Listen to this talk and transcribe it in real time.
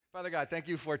Father God, thank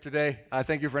you for today.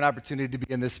 Thank you for an opportunity to be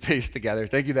in this space together.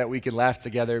 Thank you that we can laugh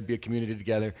together, be a community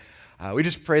together. We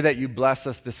just pray that you bless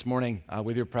us this morning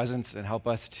with your presence and help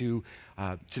us to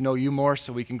know you more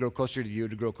so we can grow closer to you,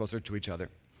 to grow closer to each other.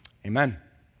 Amen.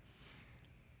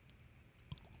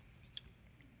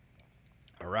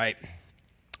 All right.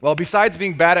 Well, besides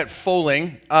being bad at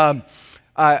foaling,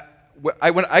 I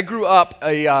grew up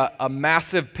a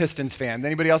massive Pistons fan.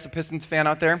 Anybody else a Pistons fan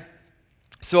out there?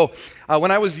 So when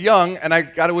I was young, and I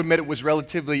got to admit it was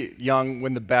relatively young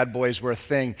when the bad boys were a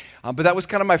thing, but that was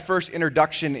kind of my first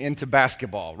introduction into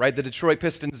basketball, right? The Detroit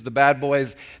Pistons, the bad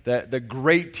boys, the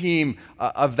great team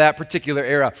of that particular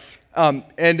era.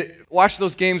 And watched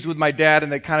those games with my dad,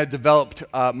 and it kind of developed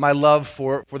my love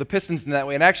for the Pistons in that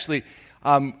way. And actually,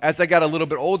 as I got a little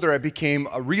bit older, I became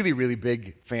a really, really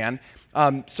big fan.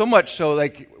 So much so,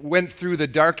 went through the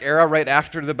dark era right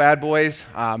after the bad boys.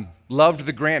 Loved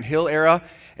the Grant Hill era,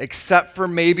 except for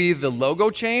maybe the logo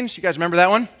change. You guys remember that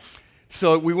one?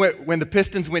 So we went when the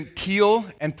Pistons went teal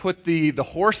and put the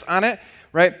horse on it,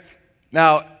 right?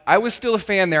 Now, I was still a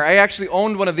fan there. I actually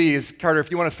owned one of these. Carter,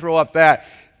 if you want to throw up that.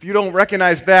 If you don't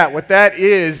recognize that, what that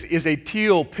is a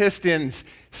teal Pistons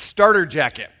starter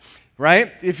jacket,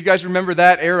 right? If you guys remember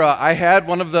that era, I had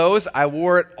one of those. I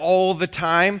wore it all the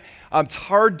time. It's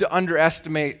hard to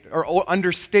underestimate or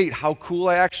understate how cool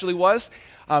I actually was.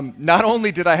 Not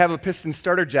only did I have a Pistons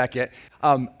starter jacket,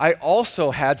 I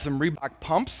also had some Reebok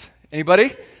pumps.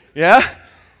 Anybody? Yeah?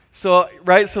 So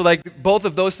both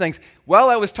of those things. While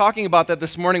I was talking about that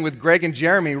this morning with Greg and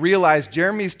Jeremy, realized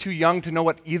Jeremy's too young to know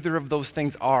what either of those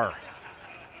things are.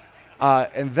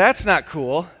 And that's not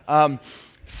cool. That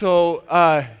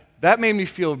made me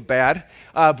feel bad.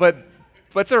 But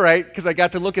it's all right, because I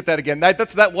got to look at that again.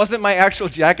 That wasn't my actual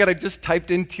jacket. I just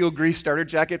typed in teal gray starter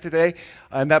jacket today,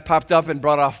 and that popped up and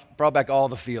brought back all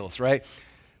the feels, right?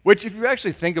 Which, if you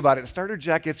actually think about it, starter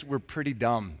jackets were pretty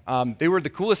dumb. They were the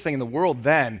coolest thing in the world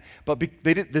then, but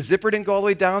the zipper didn't go all the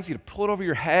way down, so you had to pull it over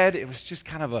your head. It was just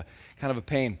kind of a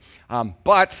pain.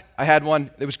 But I had one.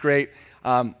 It was great.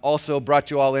 Also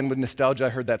brought you all in with nostalgia. I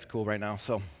heard that's cool right now,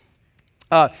 so...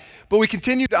 But we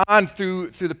continued on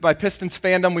through my Pistons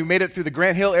fandom. We made it through the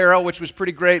Grant Hill era, which was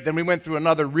pretty great. Then we went through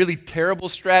another really terrible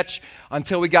stretch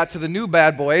until we got to the new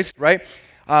bad boys, right?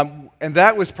 And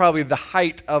that was probably the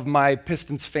height of my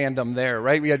Pistons fandom there,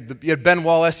 right? You had Ben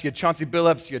Wallace, you had Chauncey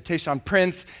Billups, you had Tayshaun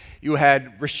Prince, you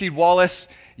had Rasheed Wallace,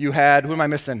 you had, who am I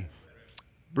missing?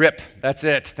 Rip, that's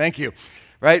it, thank you.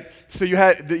 Right? So you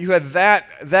had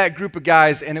that group of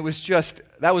guys, and it was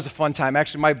that was a fun time.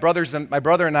 Actually, my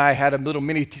brother and I had a little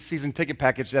mini season ticket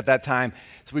package at that time.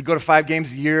 So we'd go to 5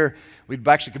 games a year. We'd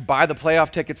actually could buy the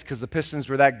playoff tickets because the Pistons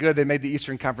were that good. They made the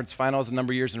Eastern Conference Finals a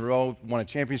number of years in a row, won a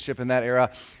championship in that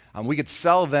era. We could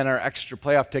sell then our extra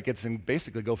playoff tickets and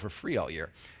basically go for free all year.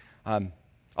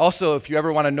 Also, if you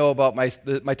ever want to know about my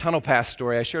tunnel pass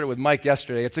story, I shared it with Mike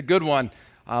yesterday. It's a good one,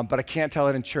 but I can't tell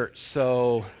it in church.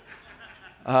 So...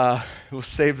 we'll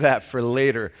save that for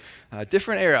later.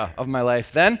 Different era of my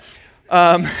life then.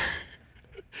 But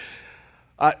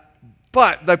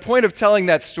the point of telling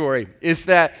that story is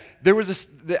that there was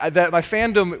that my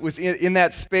fandom was in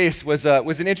that space was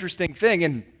an interesting thing,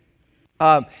 and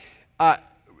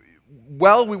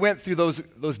we went through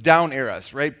those down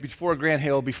eras, right? Before Grant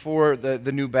Hill, before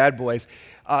the new bad boys.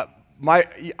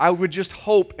 I would just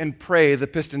hope and pray the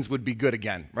Pistons would be good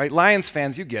again, right? Lions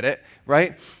fans, you get it,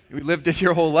 right? You lived it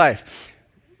your whole life.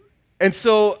 And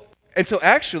so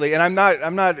actually, and I'm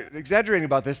not exaggerating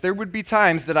about this, there would be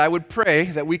times that I would pray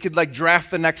that we could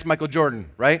draft the next Michael Jordan,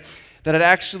 right? That it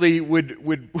actually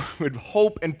would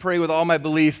hope and pray with all my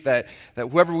belief that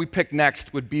whoever we pick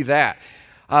next would be that.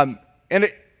 And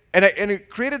it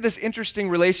created this interesting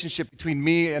relationship between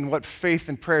me and what faith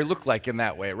and prayer looked like in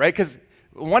that way, right? Because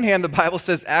on one hand, the Bible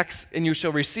says, ask and you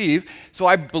shall receive. So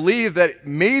I believe that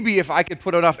maybe if I could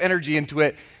put enough energy into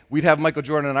it, we'd have Michael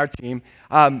Jordan on our team.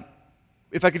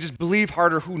 If I could just believe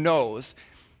harder, who knows?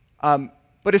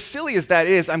 But as silly as that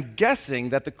is, I'm guessing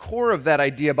that the core of that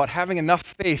idea about having enough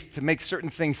faith to make certain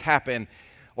things happen,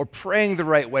 or praying the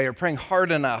right way, or praying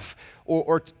hard enough,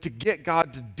 or to get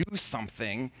God to do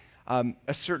something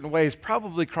a certain way has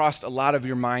probably crossed a lot of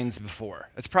your minds before.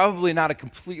 It's probably not a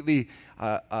completely...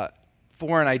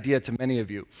 foreign idea to many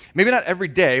of you. Maybe not every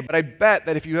day, but I bet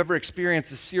that if you ever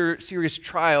experience a serious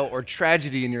trial or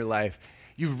tragedy in your life,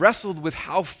 you've wrestled with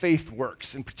how faith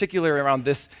works, in particular around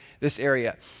this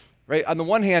area. Right? On the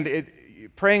one hand,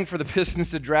 praying for the Pistons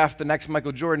to draft the next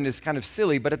Michael Jordan is kind of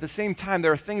silly, but at the same time,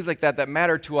 there are things like that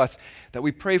matter to us that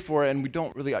we pray for, and we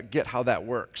don't really get how that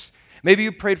works. Maybe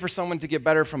you prayed for someone to get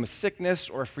better from a sickness,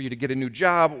 or for you to get a new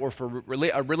job, or for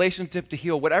a relationship to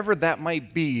heal, whatever that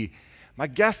might be. My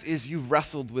guess is you've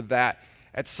wrestled with that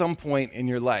at some point in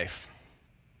your life.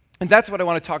 And that's what I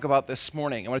want to talk about this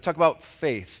morning. I want to talk about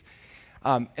faith.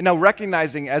 And now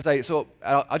recognizing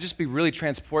I'll just be really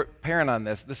transparent on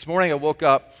this. This morning I woke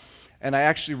up and I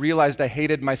actually realized I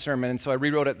hated my sermon, and so I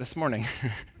rewrote it this morning,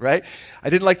 right?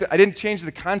 I didn't change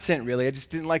the content really, I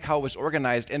just didn't like how it was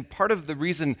organized. And part of the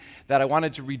reason that I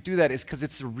wanted to redo that is because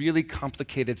it's a really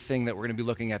complicated thing that we're going to be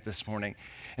looking at this morning.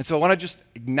 And so I want to just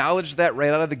acknowledge that right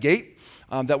out of the gate,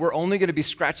 that we're only going to be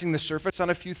scratching the surface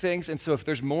on a few things. And so if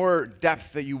there's more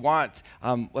depth that you want,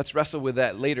 let's wrestle with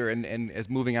that later and as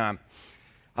moving on.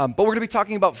 But we're going to be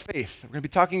talking about faith. We're going to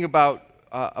be talking about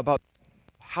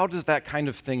how does that kind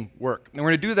of thing work? And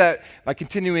we're going to do that by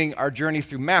continuing our journey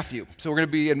through Matthew. So we're going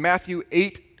to be in Matthew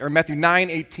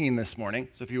 9:18 this morning.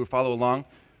 So if you would follow along,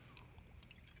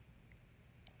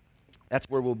 that's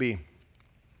where we'll be. It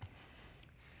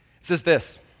says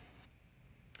this: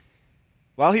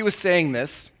 While he was saying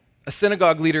this, a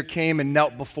synagogue leader came and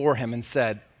knelt before him and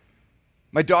said,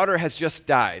 "My daughter has just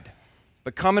died,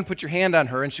 but come and put your hand on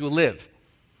her and she will live."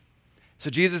 So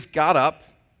Jesus got up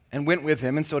and went with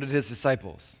him, and so did his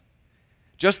disciples.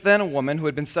 Just then a woman who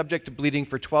had been subject to bleeding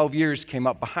for 12 years came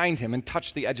up behind him and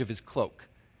touched the edge of his cloak.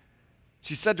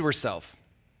 She said to herself,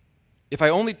 "If I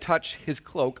only touch his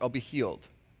cloak, I'll be healed."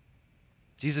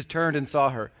 Jesus turned and saw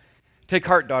her. "Take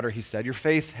heart, daughter," he said, "your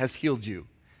faith has healed you."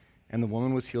 And the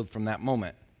woman was healed from that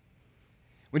moment.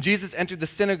 When Jesus entered the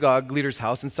synagogue leader's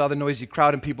house and saw the noisy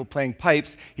crowd and people playing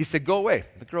pipes, he said, "Go away,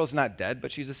 the girl's not dead,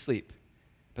 but she's asleep."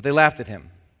 But they laughed at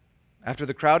him. After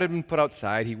the crowd had been put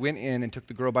outside, he went in and took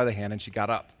the girl by the hand, and she got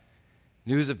up.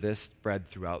 News of this spread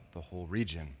throughout the whole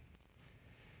region.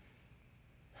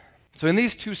 So in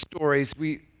these two stories,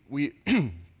 we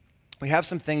have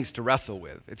some things to wrestle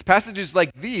with. It's passages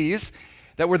like these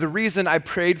that were the reason I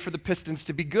prayed for the Pistons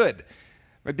to be good.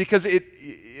 Right? Because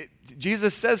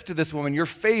Jesus says to this woman, "Your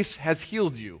faith has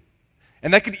healed you."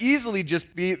 And that could easily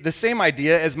just be the same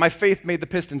idea as "my faith made the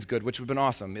Pistons good," which would have been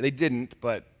awesome. They didn't,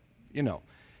 but you know.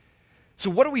 So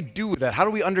what do we do with that? How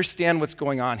do we understand what's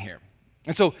going on here?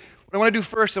 And so what I want to do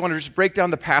first, I want to just break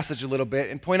down the passage a little bit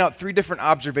and point out 3 different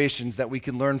observations that we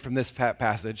can learn from this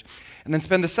passage, and then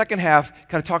spend the second half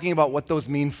kind of talking about what those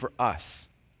mean for us.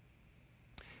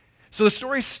 So the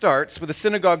story starts with a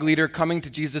synagogue leader coming to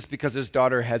Jesus because his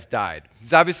daughter has died.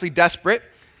 He's obviously desperate,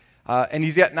 and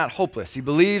he's yet not hopeless. He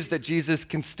believes that Jesus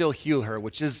can still heal her,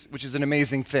 which is an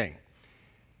amazing thing.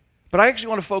 But I actually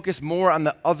want to focus more on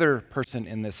the other person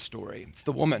in this story. It's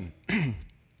the woman.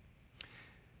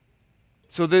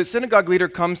 So the synagogue leader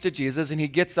comes to Jesus, and he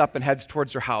gets up and heads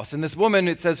towards her house. And this woman,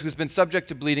 it says, who's been subject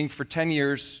to bleeding for 10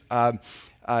 years,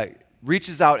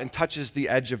 reaches out and touches the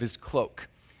edge of his cloak.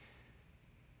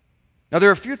 Now, there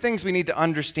are a few things we need to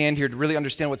understand here to really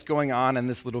understand what's going on in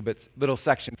this little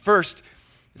section. First,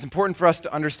 it's important for us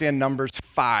to understand Numbers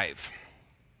 5.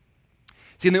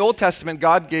 See, in the Old Testament,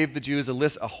 God gave the Jews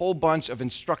a whole bunch of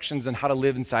instructions on how to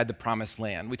live inside the Promised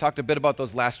Land. We talked a bit about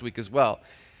those last week as well.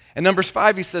 In Numbers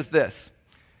 5, he says this: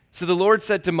 "So the Lord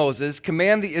said to Moses,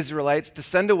 command the Israelites to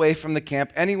send away from the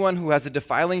camp anyone who has a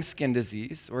defiling skin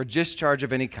disease or a discharge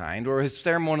of any kind or is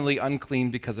ceremonially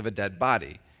unclean because of a dead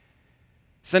body.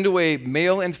 Send away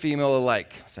male and female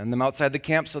alike. Send them outside the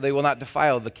camp so they will not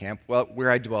defile the camp where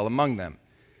I dwell among them."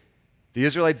 The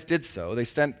Israelites did so. They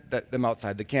sent them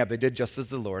outside the camp. They did just as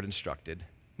the Lord instructed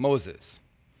Moses.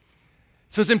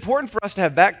 So it's important for us to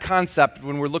have that concept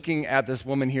when we're looking at this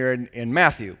woman here in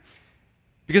Matthew.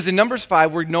 Because in Numbers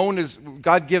 5,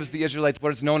 God gives the Israelites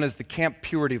what is known as the camp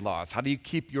purity laws. How do you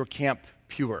keep your camp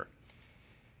pure?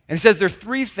 And he says there are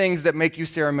 3 things that make you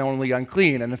ceremonially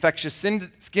unclean: an infectious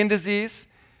skin disease,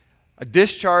 a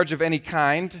discharge of any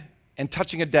kind, and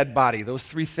touching a dead body. Those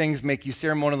 3 things make you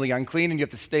ceremonially unclean, and you have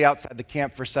to stay outside the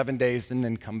camp for 7 days and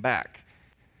then come back.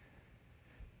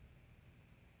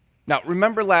 Now,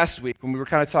 remember last week when we were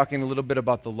kind of talking a little bit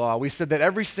about the law, we said that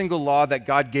every single law that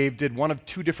God gave did one of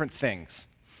 2 different things.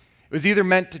 It was either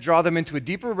meant to draw them into a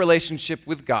deeper relationship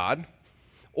with God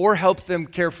or help them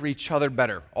care for each other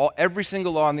better. Every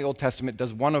single law in the Old Testament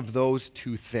does one of those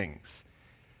 2 things.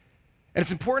 And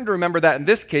it's important to remember that in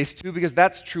this case, too, because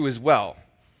that's true as well.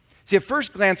 See, at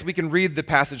first glance, we can read the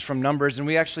passage from Numbers, and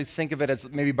we actually think of it as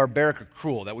maybe barbaric or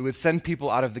cruel, that we would send people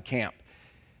out of the camp.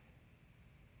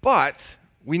 But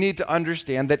we need to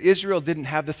understand that Israel didn't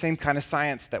have the same kind of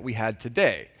science that we had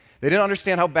today. They didn't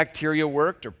understand how bacteria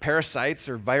worked, or parasites,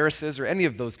 or viruses, or any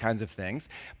of those kinds of things,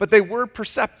 but they were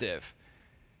perceptive.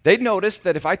 They noticed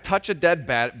that if I touch a dead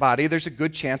body, there's a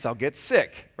good chance I'll get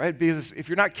sick, right? Because if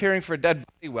you're not caring for a dead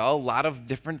body well, a lot of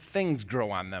different things grow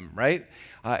on them, right?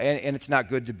 And it's not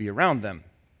good to be around them.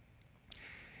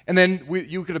 And then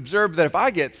you could observe that if I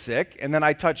get sick and then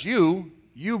I touch you,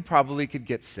 you probably could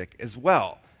get sick as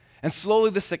well. And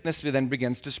slowly the sickness then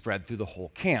begins to spread through the whole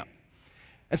camp.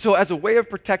 And so as a way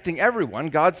of protecting everyone,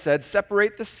 God said,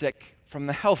 separate the sick from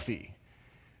the healthy.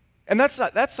 And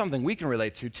that's something we can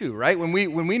relate to too, right? When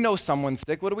we know someone's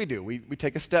sick, what do? We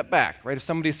take a step back, right? If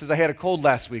somebody says, I had a cold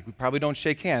last week, we probably don't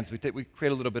shake hands. We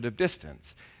create a little bit of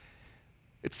distance.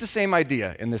 It's the same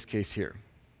idea in this case here.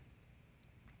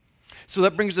 So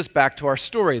that brings us back to our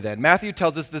story then. Matthew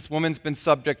tells us this woman's been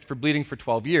subject for bleeding for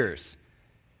 12 years.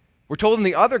 We're told in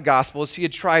the other Gospels she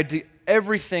had tried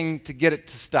everything to get it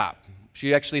to stop.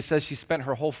 She actually says she spent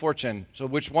her whole fortune. So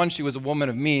which one, she was a woman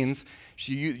of means.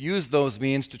 She used those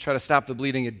means to try to stop the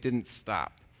bleeding. It didn't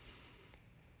stop.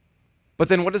 But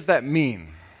then what does that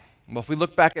mean? Well, if we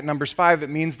look back at Numbers 5, it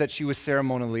means that she was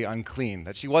ceremonially unclean,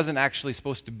 that she wasn't actually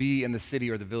supposed to be in the city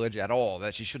or the village at all,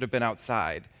 that she should have been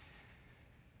outside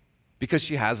because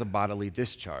she has a bodily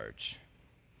discharge.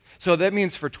 So that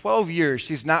means for 12 years,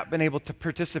 she's not been able to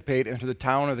participate into the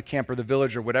town or the camp or the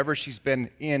village or whatever she's been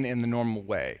in the normal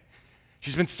way.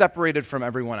 She's been separated from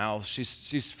everyone else. She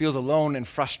feels alone and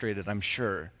frustrated, I'm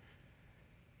sure.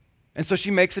 And so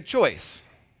she makes a choice.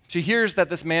 She hears that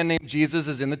this man named Jesus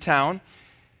is in the town,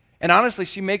 and honestly,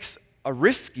 she makes a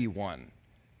risky one.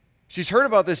 She's heard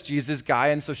about this Jesus guy,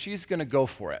 and so she's going to go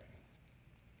for it.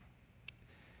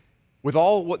 With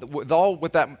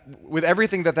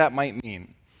everything that might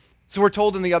mean. So we're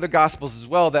told in the other Gospels as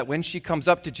well that when she comes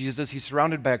up to Jesus, he's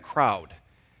surrounded by a crowd.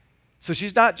 So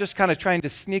she's not just kind of trying to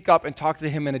sneak up and talk to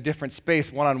him in a different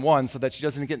space one-on-one so that she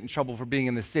doesn't get in trouble for being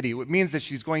in the city. It means that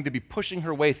she's going to be pushing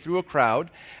her way through a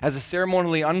crowd as a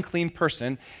ceremonially unclean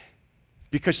person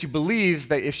because she believes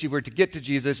that if she were to get to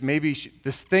Jesus, maybe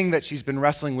this thing that she's been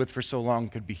wrestling with for so long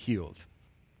could be healed.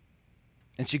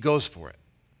 And she goes for it.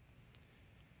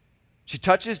 She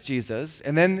touches Jesus,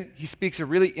 and then he speaks a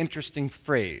really interesting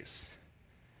phrase.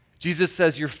 Jesus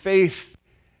says, "Your faith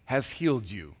has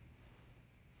healed you."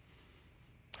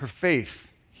 Her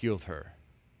faith healed her.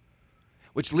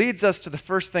 Which leads us to the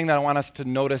first thing that I want us to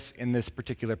notice in this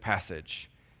particular passage.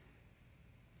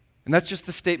 And that's just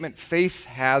the statement, faith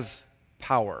has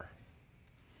power.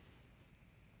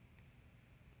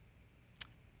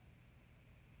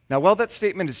 Now, while that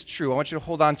statement is true, I want you to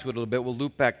hold on to it a little bit. We'll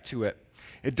loop back to it.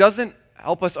 It doesn't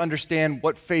help us understand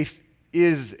what faith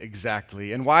is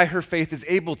exactly and why her faith is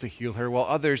able to heal her while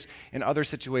others in other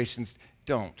situations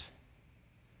don't.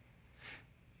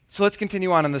 So let's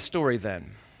continue on in the story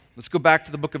then. Let's go back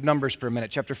to the book of Numbers for a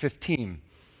minute, chapter 15.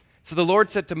 So the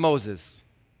Lord said to Moses,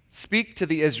 "Speak to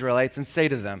the Israelites and say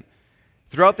to them,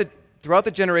 throughout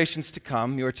the generations to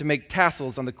come, you are to make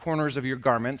tassels on the corners of your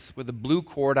garments with a blue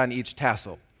cord on each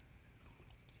tassel.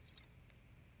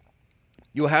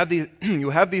 You will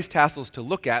have these tassels to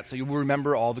look at, so you will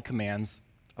remember all the commands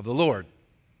of the Lord."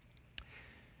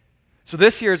 So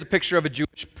this here is a picture of a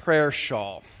Jewish prayer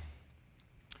shawl.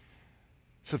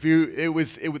 So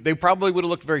they probably would have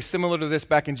looked very similar to this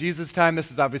back in Jesus' time.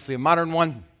 This is obviously a modern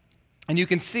one. And you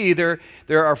can see there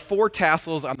are 4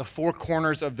 tassels on the 4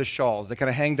 corners of the shawls. They kind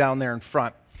of hang down there in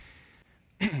front.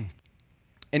 And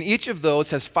each of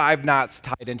those has 5 knots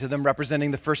tied into them,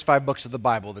 representing the first 5 books of the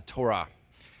Bible, the Torah.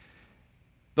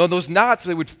 Though those knots,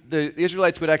 the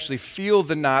Israelites would actually feel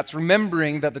the knots,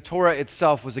 remembering that the Torah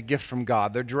itself was a gift from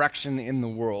God, their direction in the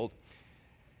world.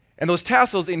 And those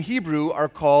tassels in Hebrew are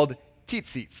called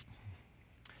tzitzits.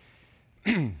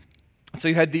 So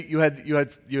you had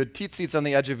tzitzits on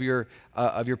the edge of your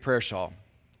prayer shawl.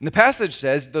 And the passage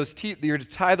says you're to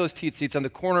tie those tzitzits on the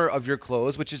corner of your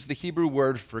clothes, which is the Hebrew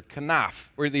word for kanaf,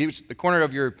 or the corner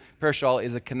of your prayer shawl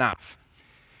is a kanaf.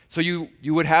 So you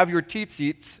would have your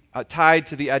tzitzits tied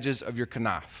to the edges of your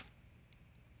kanaf,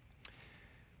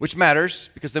 which matters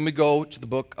because then we go to the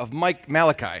book of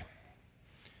Malachi,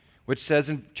 which says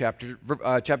in chapter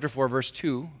 4, verse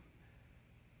 2,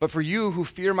 "But for you who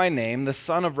fear my name, the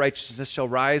Son of Righteousness shall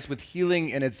rise with healing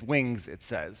in its wings," it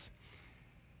says.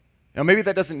 Now, maybe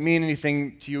that doesn't mean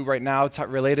anything to you right now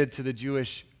related to the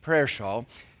Jewish prayer shawl,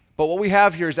 but what we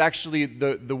have here is actually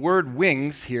the word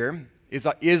wings here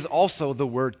is also the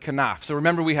word kanaf. So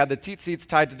remember, we had the tzitzits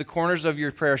tied to the corners of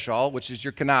your prayer shawl, which is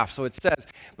your kanaf. So it says,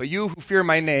 "But you who fear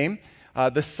my name,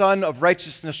 the Son of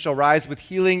Righteousness shall rise with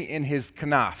healing in his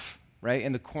kanaf," right,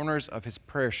 in the corners of his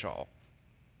prayer shawl.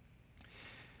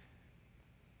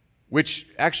 which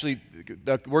actually,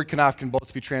 the word kanaf can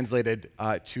both be translated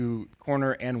to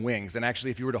corner and wings. And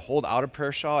actually, if you were to hold out a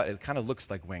prayer shawl, it kind of looks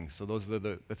like wings. So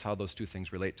that's how those two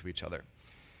things relate to each other.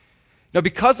 Now,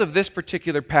 because of this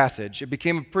particular passage, it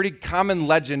became a pretty common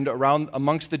legend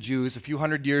amongst the Jews a few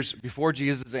hundred years before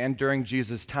Jesus and during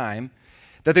Jesus' time,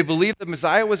 that they believed the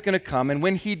Messiah was going to come, and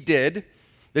when he did,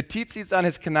 the tzitzits on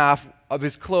his kanaf of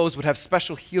his clothes would have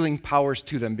special healing powers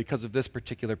to them because of this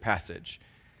particular passage.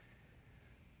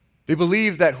 They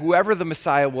believed that whoever the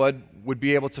Messiah would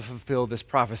be able to fulfill this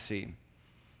prophecy.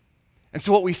 And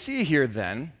so what we see here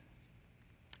then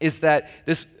is that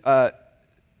this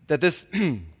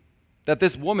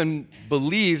woman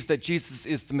believes that Jesus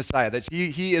is the Messiah, that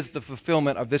he is the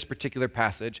fulfillment of this particular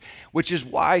passage, which is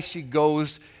why she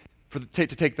goes to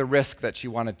take the risk that she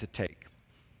wanted to take.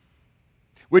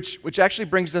 Which actually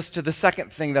brings us to the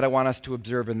second thing that I want us to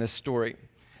observe in this story.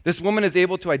 This woman is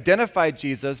able to identify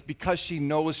Jesus because she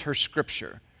knows her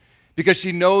scripture, because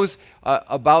she knows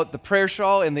about the prayer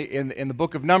shawl in the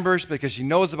book of Numbers, because she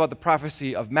knows about the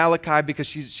prophecy of Malachi, because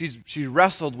she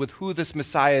wrestled with who this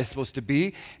Messiah is supposed to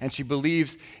be, and she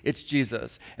believes it's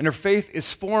Jesus. And her faith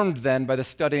is formed then by the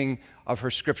studying of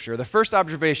her scripture. The first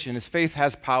observation is faith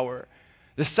has power.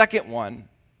 The second one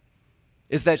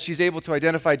is that she's able to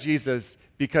identify Jesus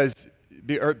because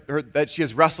that she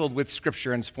has wrestled with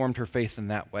Scripture and has formed her faith in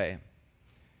that way.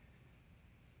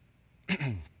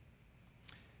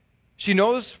 She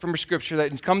knows from her Scripture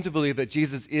that and come to believe that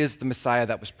Jesus is the Messiah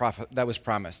that was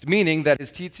promised, meaning that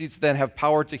his tzitzits then have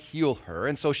power to heal her,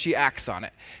 and so she acts on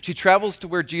it. She travels to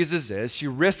where Jesus is. She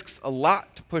risks a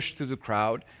lot to push through the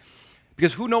crowd,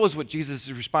 because who knows what Jesus'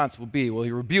 response will be? Will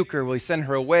he rebuke her? Will he send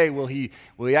her away? Will he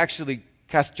actually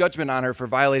cast judgment on her for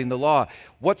violating the law?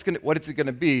 What is it going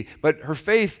to be? But her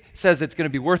faith says it's going to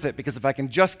be worth it, because if I can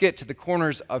just get to the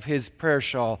corners of his prayer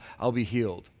shawl, I'll be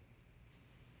healed.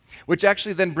 Which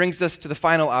actually then brings us to the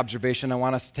final observation I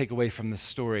want us to take away from this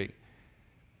story.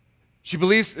 She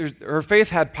believes her faith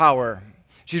had power.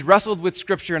 She's wrestled with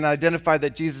Scripture and identified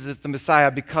that Jesus is the Messiah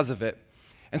because of it.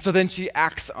 And so then she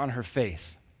acts on her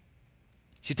faith.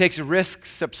 She takes a risk,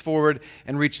 steps forward,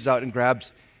 and reaches out and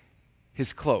grabs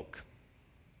his cloak.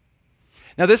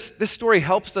 Now, this story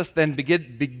helps us then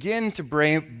begin to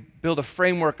build a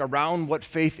framework around what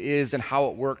faith is and how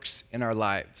it works in our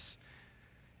lives.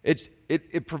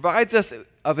 It provides us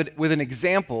with an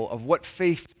example of what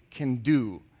faith can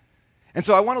do. And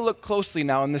so I want to look closely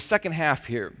now in the second half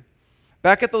here,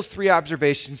 back at those three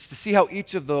observations to see how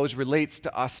each of those relates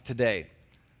to us today.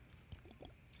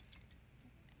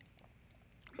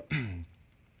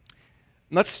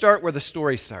 Let's start where the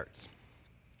story starts,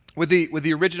 with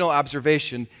the original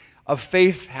observation of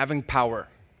faith having power.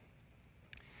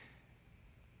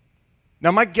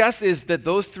 Now, my guess is that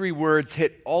those three words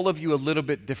hit all of you a little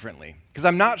bit differently, because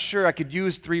I'm not sure I could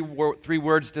use three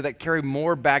words that carry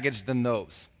more baggage than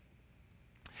those.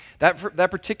 That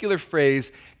particular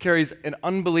phrase carries an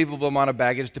unbelievable amount of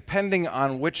baggage depending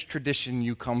on which tradition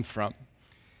you come from.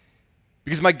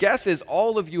 Because my guess is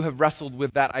all of you have wrestled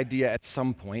with that idea at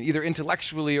some point, either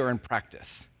intellectually or in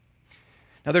practice.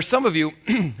 Now, there's some of you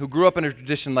who grew up in a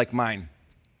tradition like mine,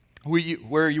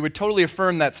 where you would totally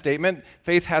affirm that statement,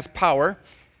 faith has power,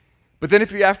 but then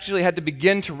if you actually had to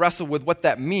begin to wrestle with what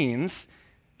that means,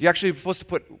 you actually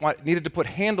needed to put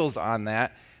handles on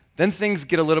that, then things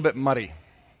get a little bit muddy.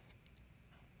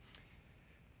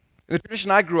 In the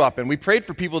tradition I grew up in, we prayed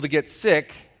for people to get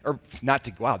sick, or not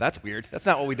to, wow, that's weird. That's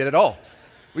not what we did at all.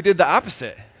 We did the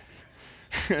opposite.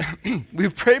 We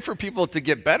prayed for people to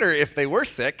get better if they were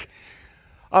sick,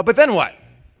 but then what?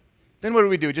 Then what did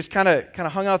we do? Just kind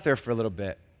of hung out there for a little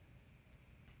bit.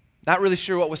 Not really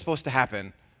sure what was supposed to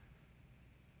happen.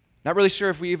 Not really sure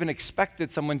if we even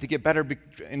expected someone to get better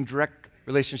in direct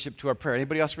relationship to our prayer.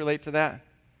 Anybody else relate to that?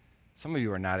 Some of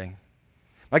you are nodding.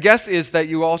 My guess is that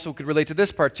you also could relate to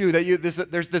this part too, that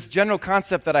there's this general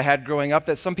concept that I had growing up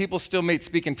that some people still may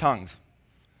speak in tongues.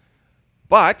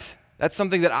 But that's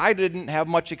something that I didn't have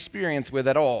much experience with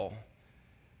at all.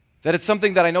 That it's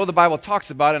something that I know the Bible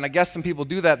talks about, and I guess some people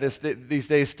do that these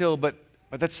days still, but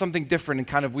that's something different and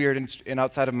kind of weird and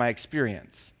outside of my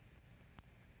experience.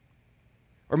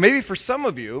 Or maybe for some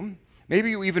of you,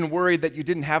 maybe you even worried that you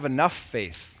didn't have enough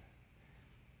faith.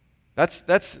 That's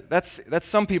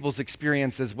some people's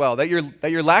experience as well. That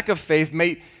your lack of faith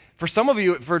may, for some of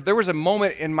you, there was a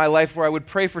moment in my life where I would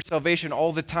pray for salvation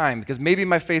all the time because maybe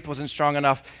my faith wasn't strong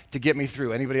enough to get me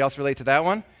through. Anybody else relate to that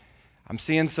one? I'm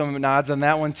seeing some nods on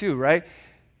that one too, right?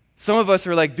 Some of us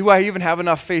are like, do I even have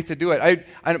enough faith to do it?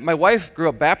 My wife grew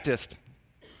up Baptist,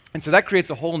 and so that creates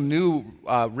a whole new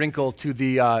wrinkle to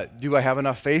the do I have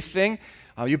enough faith thing.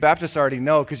 You Baptists already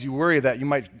know because you worry that you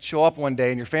might show up one day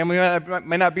and your family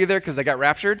might not be there because they got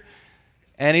raptured.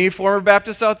 Any former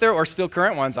Baptists out there or still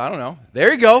current ones? I don't know.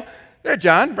 There you go. There,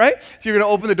 John, right? So you're going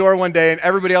to open the door one day and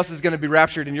everybody else is going to be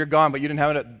raptured and you're gone, but you didn't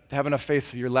have enough faith,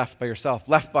 so you're left by yourself,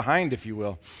 left behind, if you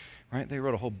will. Right? They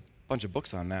wrote a whole bunch of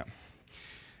books on that.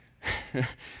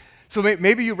 So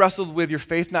maybe you wrestled with your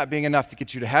faith not being enough to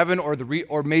get you to heaven,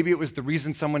 or maybe it was the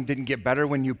reason someone didn't get better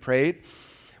when you prayed.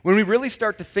 When we really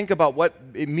start to think about what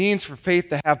it means for faith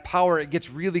to have power, it gets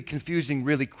really confusing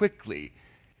really quickly.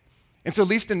 And so at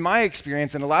least in my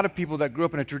experience, and a lot of people that grew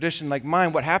up in a tradition like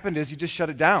mine, what happened is you just shut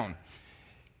it down.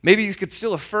 Maybe you could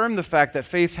still affirm the fact that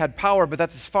faith had power, but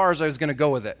that's as far as I was going to go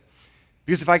with it.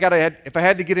 Because if I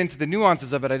had to get into the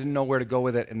nuances of it, I didn't know where to go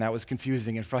with it, and that was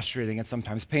confusing and frustrating and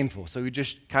sometimes painful. So we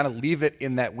just kind of leave it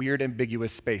in that weird,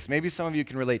 ambiguous space. Maybe some of you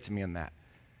can relate to me in that.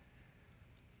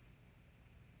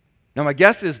 Now, my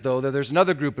guess is, though, that there's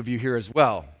another group of you here as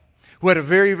well who had a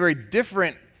very, very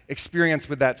different experience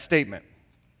with that statement.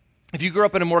 If you grew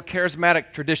up in a more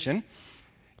charismatic tradition,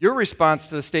 your response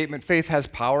to the statement, faith has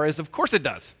power, is of course it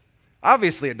does.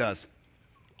 Obviously it does.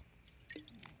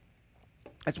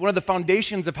 It's one of the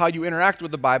foundations of how you interact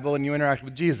with the Bible and you interact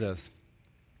with Jesus.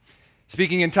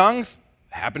 Speaking in tongues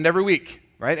happened every week,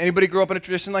 right? Anybody grow up in a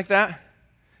tradition like that?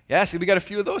 Yeah, see, we got a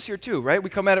few of those here too, right? We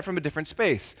come at it from a different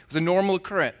space. It was a normal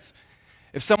occurrence.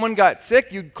 If someone got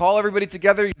sick, you'd call everybody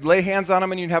together, you'd lay hands on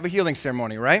them, and you'd have a healing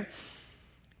ceremony, right?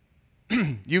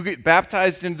 You get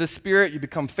baptized into the Spirit, you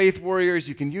become faith warriors,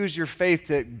 you can use your faith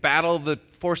to battle the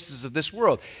forces of this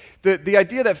world. The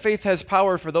idea that faith has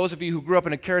power for those of you who grew up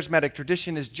in a charismatic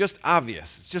tradition is just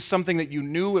obvious. It's just something that you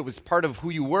knew, it was part of who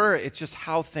you were, it's just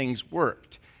how things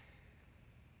worked.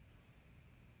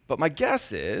 But my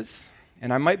guess is,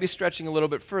 and I might be stretching a little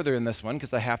bit further in this one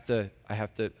because I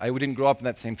didn't grow up in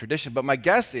that same tradition, but my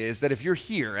guess is that if you're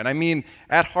here, and I mean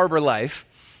at Harbor Life,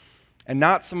 and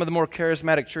not some of the more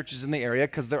charismatic churches in the area,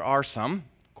 because there are some,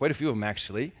 quite a few of them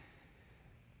actually.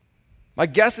 My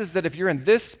guess is that if you're in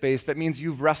this space, that means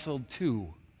you've wrestled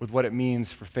too with what it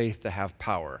means for faith to have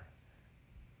power.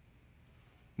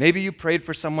 Maybe you prayed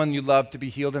for someone you loved to be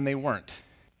healed and they weren't.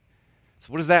 So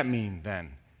what does that mean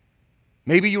then?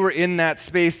 Maybe you were in that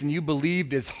space and you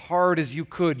believed as hard as you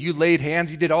could. You laid hands,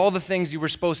 you did all the things you were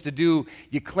supposed to do,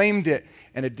 you claimed it,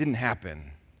 and it didn't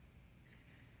happen.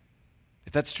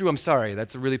 If that's true, I'm sorry.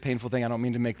 That's a really painful thing. I don't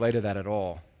mean to make light of that at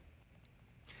all.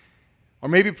 Or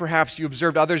maybe perhaps you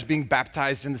observed others being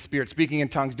baptized in the Spirit, speaking in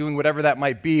tongues, doing whatever that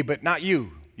might be, but not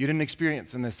you. You didn't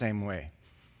experience in the same way.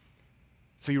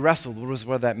 So you wrestled. What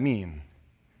does that mean?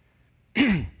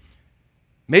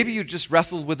 Maybe you just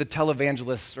wrestled with the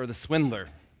televangelist or the swindler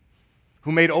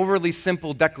who made overly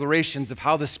simple declarations of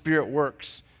how the Spirit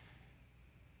works.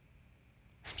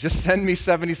 Just send me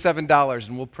 $77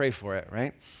 and we'll pray for it,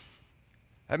 right?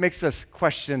 That makes us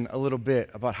question a little bit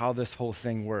about how this whole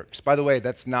thing works. By the way,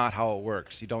 that's not how it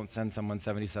works. You don't send someone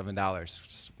 $77.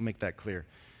 Just make that clear.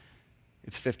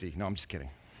 It's $50. No, I'm just kidding.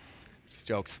 Just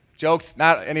jokes. Jokes,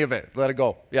 not any of it. Let it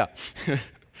go. Yeah.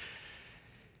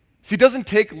 See, it doesn't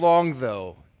take long,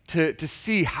 though, to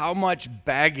see how much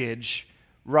baggage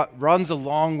runs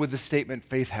along with the statement,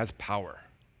 faith has power.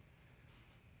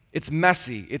 It's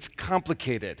messy. It's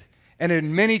complicated. And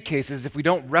in many cases, if we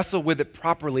don't wrestle with it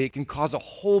properly, it can cause a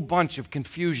whole bunch of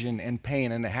confusion and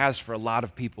pain, and it has for a lot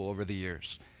of people over the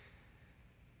years.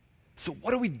 So what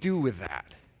do we do with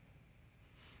that?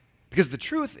 Because the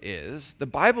truth is, the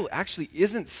Bible actually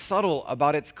isn't subtle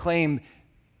about its claim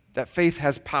that faith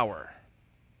has power.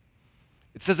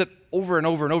 It says it over and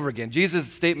over and over again.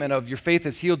 Jesus' statement of your faith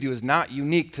has healed you is not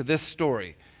unique to this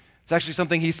story. It's actually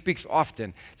something he speaks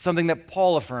often, something that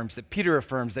Paul affirms, that Peter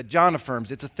affirms, that John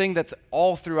affirms. It's a thing that's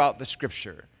all throughout the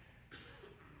Scripture.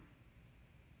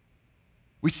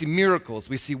 We see miracles,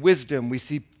 we see wisdom, we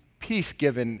see peace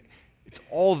given. It's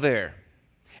all there.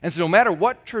 And so no matter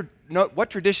what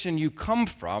tradition you come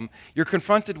from, you're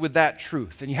confronted with that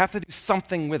truth, and you have to do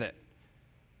something with it.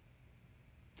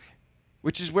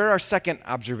 Which is where our second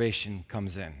observation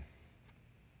comes in.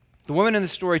 The woman in the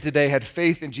story today had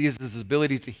faith in Jesus'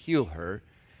 ability to heal her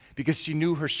because she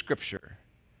knew her Scripture.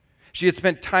 She had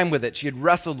spent time with it. She had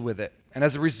wrestled with it. And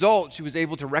as a result, she was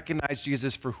able to recognize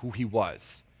Jesus for who he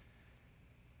was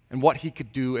and what he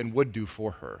could do and would do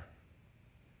for her.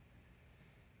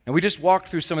 And we just walked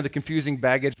through some of the confusing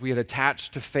baggage we had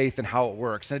attached to faith and how it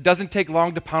works. And it doesn't take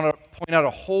long to point out a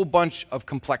whole bunch of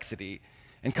complexity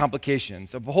and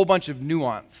complications, a whole bunch of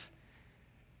nuance.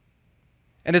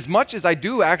 And as much as I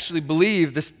do actually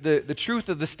believe the truth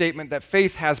of the statement that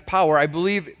faith has power, I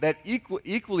believe that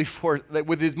equally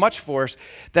with as much force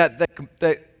that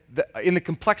in the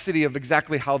complexity of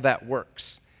exactly how that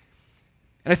works.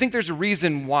 And I think there's a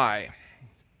reason why.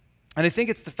 And I think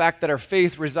it's the fact that our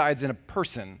faith resides in a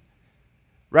person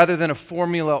rather than a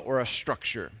formula or a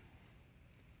structure.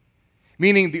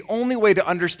 Meaning the only way to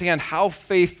understand how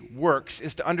faith works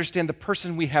is to understand the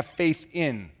person we have faith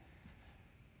in.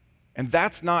 And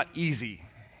that's not easy.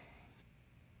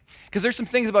 Because there's some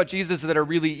things about Jesus that are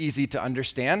really easy to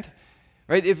understand,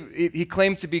 right? If he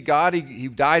claimed to be God, he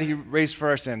died, he raised for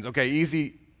our sins. Okay,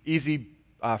 easy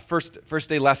first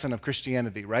day lesson of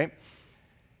Christianity, right?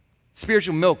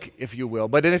 Spiritual milk, if you will.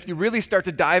 But then if you really start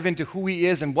to dive into who he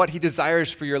is and what he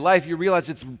desires for your life, you realize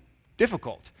it's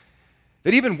difficult.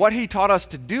 That even what he taught us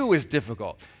to do is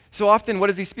difficult. So often, what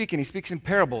does he speak in? He speaks in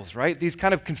parables, right? These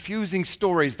kind of confusing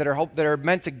stories that are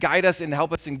meant to guide us and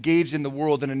help us engage in the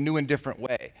world in a new and different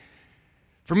way.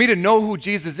 For me to know who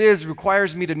Jesus is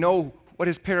requires me to know what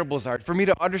his parables are. For me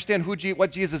to understand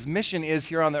what Jesus' mission is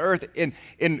here on the earth in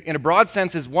a broad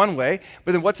sense is one way,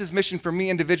 but then what's his mission for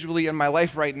me individually in my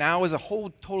life right now is a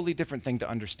whole totally different thing to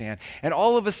understand. And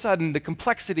all of a sudden, the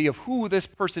complexity of who this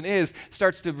person is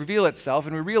starts to reveal itself,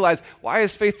 and we realize, why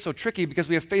is faith so tricky? Because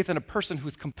we have faith in a person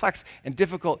who's complex and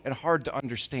difficult and hard to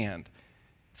understand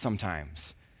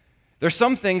sometimes. There's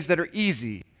some things that are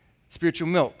easy, spiritual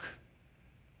milk.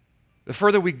 The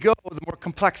further we go, the more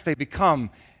complex they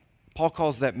become. Paul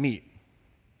calls that meat.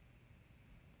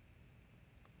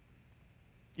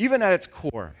 Even at its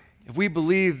core, if we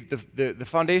believe the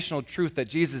foundational truth that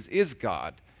Jesus is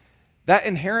God, that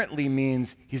inherently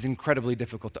means he's incredibly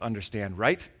difficult to understand,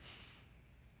 right?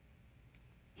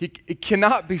 It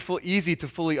cannot be easy to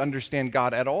fully understand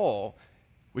God at all,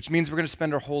 which means we're going to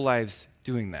spend our whole lives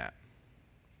doing that.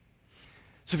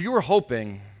 So if you were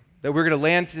hoping that we're going to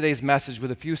land today's message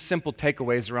with a few simple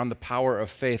takeaways around the power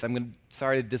of faith, I'm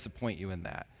sorry to disappoint you in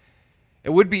that. It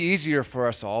would be easier for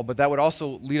us all, but that would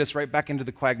also lead us right back into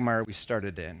the quagmire we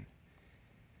started in.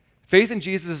 Faith in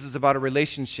Jesus is about a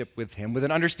relationship with him, with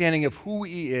an understanding of who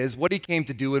he is, what he came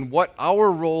to do, and what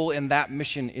our role in that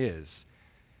mission is.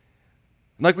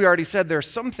 And like we already said, there are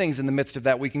some things in the midst of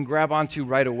that we can grab onto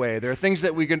right away. There are things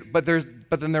that we can, but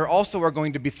then there also are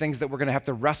going to be things that we're going to have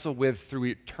to wrestle with through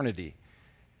eternity.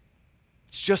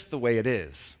 It's just the way it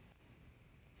is.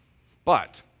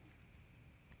 But,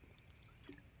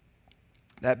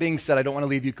 that being said, I don't want to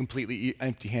leave you completely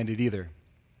empty-handed either.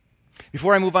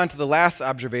 Before I move on to the last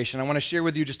observation, I want to share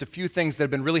with you just a few things that have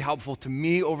been really helpful to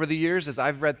me over the years as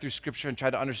I've read through Scripture and tried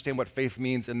to understand what faith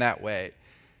means in that way.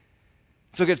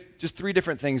 So get just three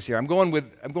different things here. I'm going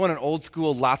an old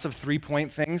school, lots of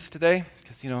three-point things today,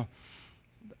 because,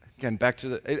 again,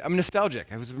 I'm nostalgic.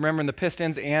 I was remembering the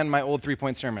Pistons and my old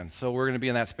three-point sermons, so we're going to be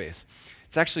in that space.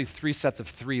 It's actually 3 sets of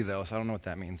 3, though, so I don't know what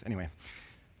that means. Anyway,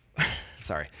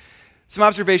 sorry. Some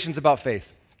observations about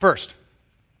faith. First,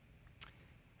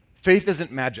 faith isn't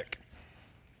magic.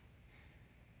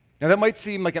 Now, that might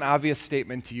seem like an obvious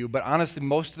statement to you, but honestly,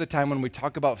 most of the time when we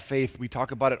talk about faith, we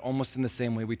talk about it almost in the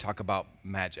same way we talk about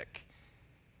magic.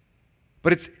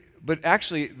 But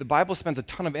actually, the Bible spends a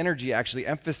ton of energy actually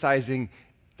emphasizing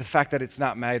the fact that it's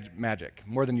not magic,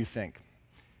 more than you think.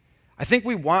 I think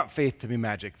we want faith to be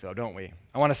magic, though, don't we?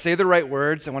 I want to say the right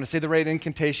words, I want to say the right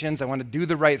incantations, I want to do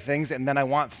the right things, and then I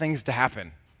want things to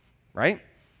happen, right?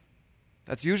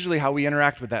 That's usually how we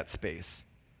interact with that space.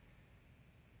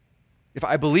 If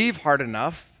I believe hard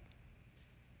enough,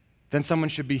 then someone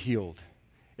should be healed.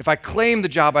 If I claim the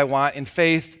job I want in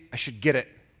faith, I should get it.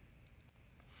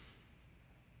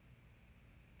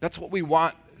 That's what we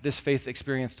want this faith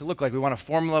experience to look like. We want a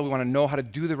formula. We want to know how to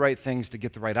do the right things to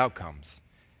get the right outcomes.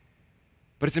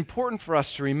 But it's important for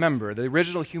us to remember the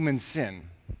original human sin,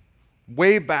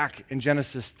 way back in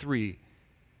Genesis 3,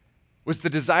 was the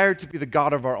desire to be the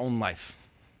God of our own life.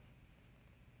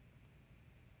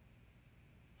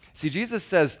 See, Jesus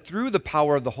says through the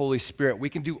power of the Holy Spirit, we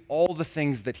can do all the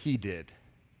things that he did.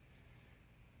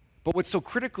 But what's so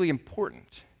critically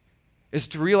important is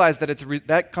to realize that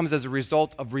that comes as a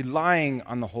result of relying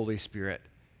on the Holy Spirit,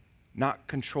 not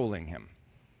controlling him.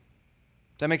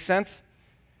 Does that make sense?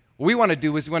 What we want to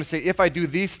do is we want to say, if I do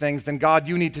these things, then God,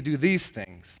 you need to do these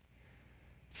things.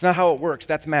 It's not how it works.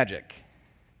 That's magic.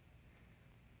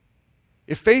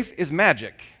 If faith is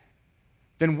magic,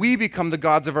 then we become the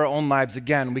gods of our own lives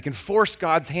again. We can force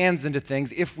God's hands into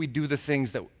things if we do the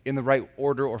things that in the right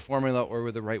order or formula or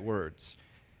with the right words.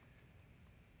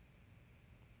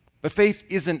 But faith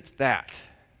isn't that.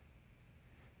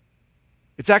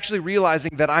 It's actually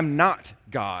realizing that I'm not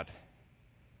God.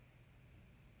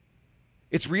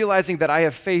 It's realizing that I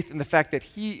have faith in the fact that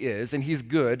he is, and he's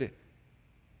good,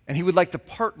 and he would like to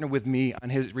partner with me on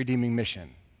his redeeming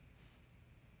mission.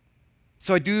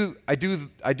 So I do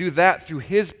that through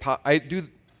His power.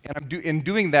 In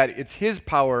doing that, it's His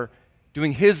power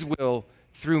doing His will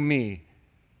through me.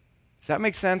 Does that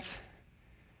make sense?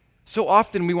 So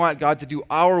often we want God to do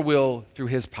our will through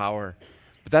His power,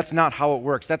 but that's not how it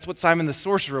works. That's what Simon the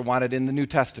sorcerer wanted in the New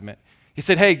Testament. He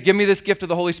said, hey, give me this gift of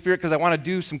the Holy Spirit because I want to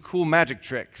do some cool magic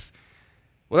tricks.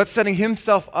 Well, that's setting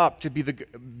himself up to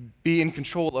be in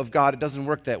control of God. It doesn't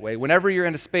work that way. Whenever you're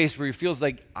in a space where it feels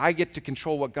like I get to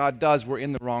control what God does, we're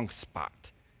in the wrong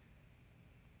spot.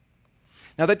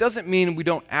 Now, that doesn't mean we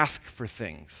don't ask for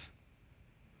things.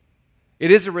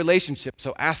 It is a relationship,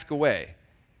 so ask away.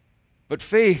 But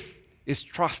faith is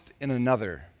trust in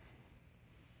another.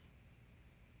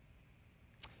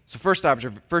 So first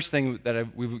thing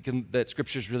that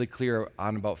Scripture is really clear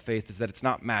on about faith is that it's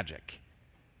not magic.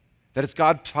 That it's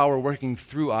God's power working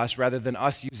through us rather than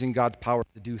us using God's power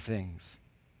to do things.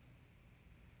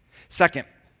 Second,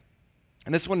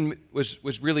 and this one was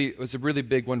a really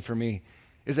big one for me,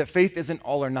 is that faith isn't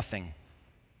all or nothing.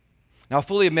 Now, I'll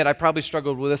fully admit I probably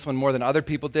struggled with this one more than other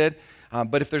people did,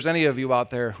 but if there's any of you out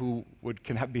there who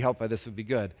can be helped by this, it would be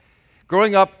good.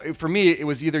 Growing up, for me, it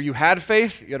was either you had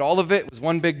faith, you had all of it, it was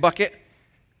one big bucket,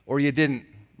 or you didn't.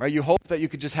 Right? You hoped that you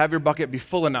could just have your bucket be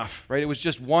full enough, right? It was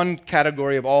just one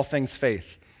category of all things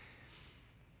faith.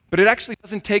 But it actually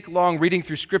doesn't take long reading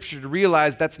through Scripture to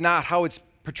realize that's not how it's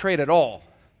portrayed at all.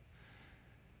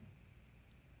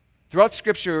 Throughout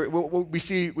Scripture, we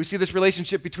see this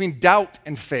relationship between doubt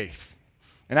and faith.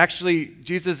 And actually,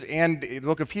 Jesus and the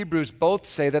book of Hebrews both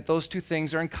say that those two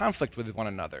things are in conflict with one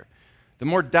another. The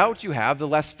more doubt you have, the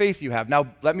less faith you have. Now,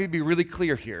 let me be really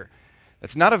clear here.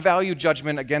 That's not a value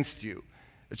judgment against you.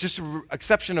 It's just an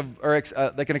exception of,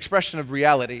 like an expression of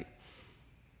reality.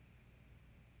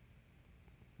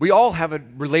 We all have a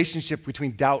relationship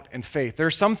between doubt and faith. There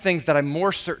are some things that I'm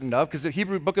more certain of, because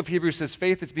the book of Hebrews says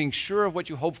faith is being sure of what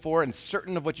you hope for and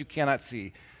certain of what you cannot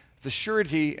see. It's a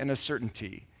surety and a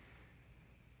certainty.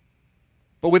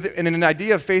 But in an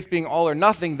idea of faith being all or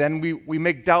nothing, then we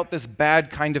make doubt this bad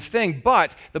kind of thing.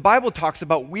 But the Bible talks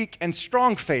about weak and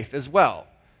strong faith as well.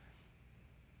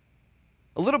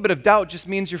 A little bit of doubt just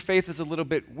means your faith is a little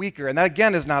bit weaker, and that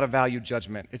again is not a value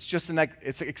judgment. It's just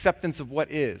it's an acceptance of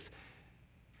what is.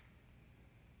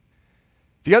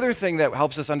 The other thing that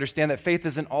helps us understand that faith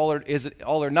isn't all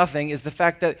or nothing is the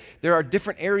fact that there are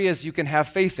different areas you can have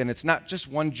faith in. It's not just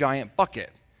one giant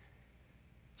bucket.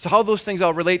 So how those things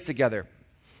all relate together?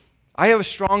 I have a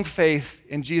strong faith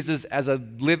in Jesus as a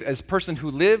person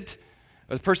who lived,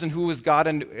 as a person who was God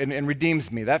and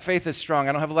redeems me. That faith is strong.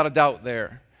 I don't have a lot of doubt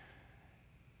there.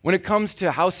 When it comes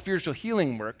to how spiritual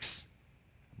healing works,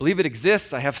 I believe it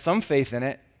exists, I have some faith in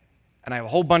it, and I have a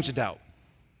whole bunch of doubt.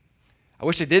 I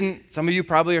wish I didn't. Some of you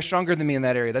probably are stronger than me in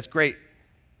that area. That's great.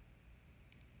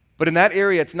 But in that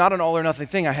area, it's not an all or nothing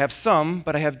thing. I have some,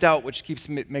 but I have doubt, which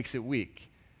makes it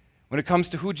weak. When it comes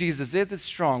to who Jesus is, it's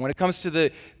strong. When it comes to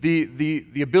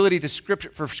the ability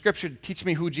for Scripture to teach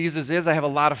me who Jesus is, I have a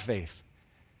lot of faith.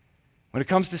 When it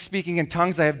comes to speaking in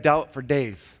tongues, I have doubt for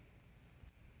days.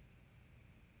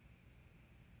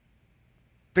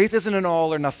 Faith isn't an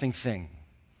all or nothing thing.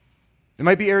 There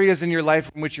might be areas in your life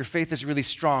in which your faith is really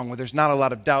strong, where there's not a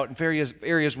lot of doubt, and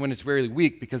areas when it's really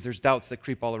weak because there's doubts that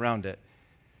creep all around it.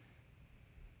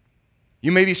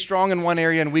 You may be strong in one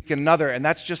area and weak in another, and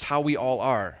that's just how we all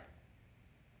are.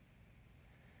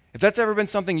 If that's ever been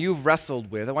something you've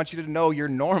wrestled with, I want you to know you're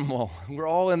normal. We're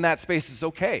all in that space. It's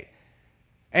okay.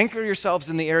 Anchor yourselves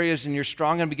in the areas and you're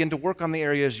strong and begin to work on the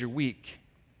areas you're weak.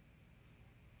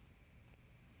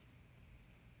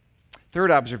 Third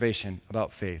observation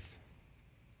about faith.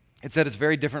 It's that it's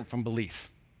very different from belief.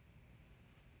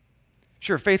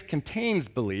 Sure, faith contains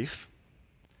belief,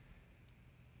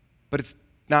 but it's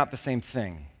not the same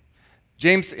thing.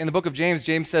 In the book of James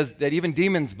says that even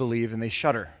demons believe and they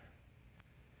shudder.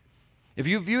 If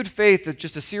you viewed faith as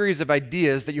just a series of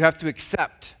ideas that you have to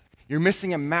accept, you're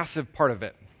missing a massive part of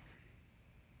it.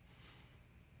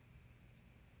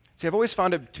 See, I've always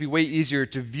found it to be way easier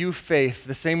to view faith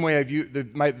the same way I view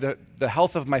the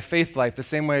health of my faith life, the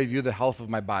same way I view the health of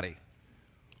my body.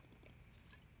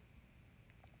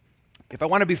 If I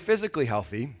want to be physically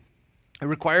healthy, it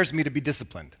requires me to be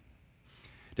disciplined.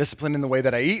 Disciplined in the way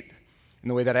that I eat, in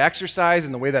the way that I exercise,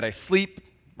 in the way that I sleep,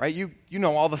 right? You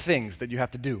know all the things that you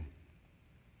have to do.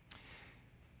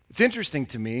 It's interesting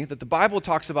to me that the Bible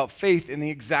talks about faith in the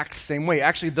exact same way.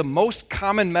 Actually, the most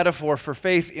common metaphor for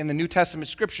faith in the New Testament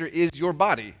Scripture is your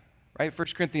body, right? 1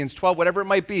 Corinthians 12, whatever it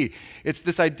might be. It's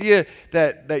this idea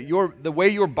that the way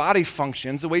your body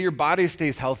functions, the way your body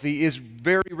stays healthy is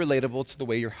very relatable to the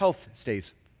way your health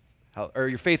stays, or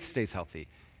your faith stays healthy.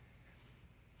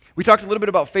 We talked a little bit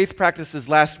about faith practices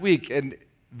last week, and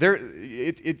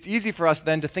it's easy for us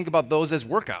then to think about those as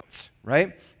workouts,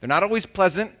 right? They're not always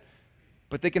pleasant,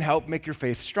 but they can help make your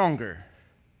faith stronger.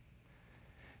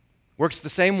 Works the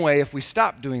same way if we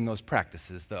stop doing those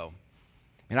practices, though.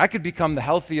 And I could become the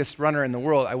healthiest runner in the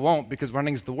world. I won't, because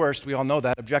running is the worst. We all know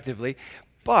that objectively.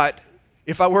 But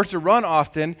if I were to run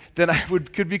often, then I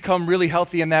could become really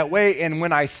healthy in that way. And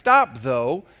when I stop,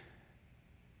 though,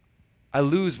 I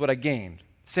lose what I gained.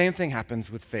 Same thing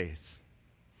happens with faith.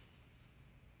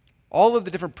 All of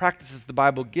the different practices the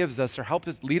Bible gives us are help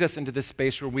us lead us into this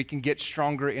space where we can get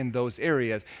stronger in those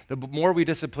areas. The more we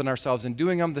discipline ourselves in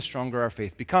doing them, the stronger our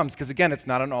faith becomes. Because again, it's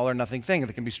not an all or nothing thing.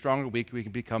 It can be strong or weak. We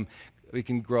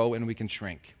can grow and we can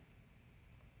shrink.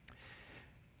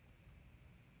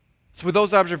 So with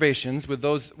those observations, with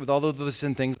all of those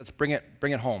sin things, let's bring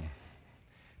it home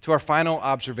to our final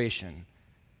observation.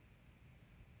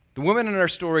 The woman in our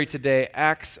story today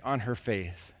acts on her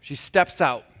faith. She steps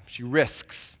out. She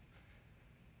risks.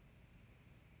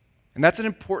 And that's an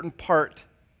important part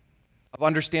of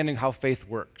understanding how faith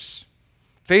works.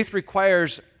 Faith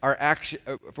requires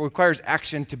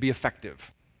action to be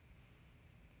effective.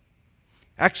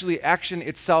 Actually, action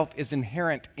itself is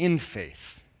inherent in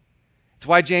faith. It's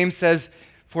why James says,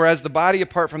 "For as the body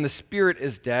apart from the spirit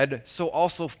is dead, so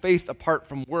also faith apart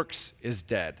from works is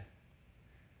dead."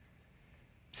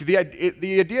 See, the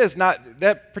idea is not,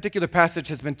 that particular passage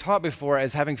has been taught before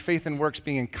as having faith and works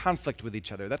being in conflict with each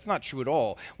other. That's not true at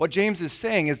all. What James is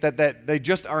saying is that they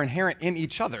just are inherent in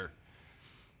each other.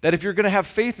 That if you're going to have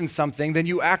faith in something, then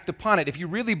you act upon it. If you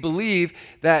really believe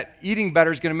that eating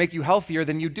better is going to make you healthier,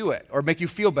 then you do it, or make you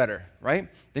feel better, right?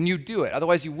 Then you do it.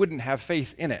 Otherwise, you wouldn't have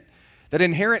faith in it. That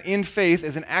inherent in faith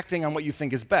is an acting on what you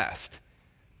think is best.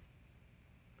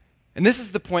 And this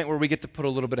is the point where we get to put a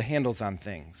little bit of handles on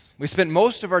things. We spent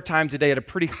most of our time today at a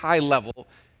pretty high level.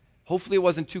 Hopefully it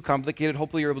wasn't too complicated.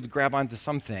 Hopefully you're able to grab onto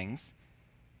some things.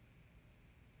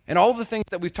 And all of the things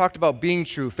that we've talked about being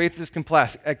true, faith is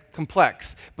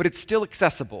complex, but it's still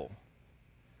accessible.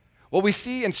 What we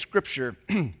see in Scripture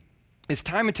is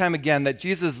time and time again that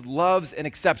Jesus loves and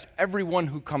accepts everyone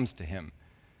who comes to him.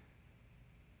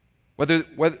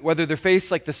 Whether they're faced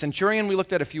like the centurion we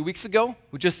looked at a few weeks ago,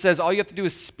 who just says, all you have to do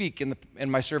is speak and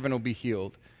my servant will be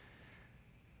healed.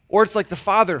 Or it's like the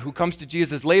father who comes to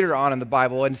Jesus later on in the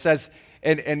Bible and says,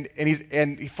 and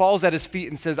he falls at his feet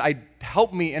and says,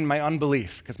 help me in my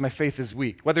unbelief because my faith is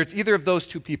weak. Whether it's either of those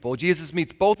two people, Jesus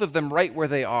meets both of them right where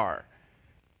they are.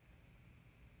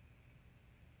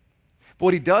 But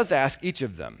what he does ask each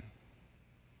of them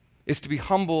is to be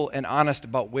humble and honest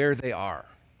about where they are.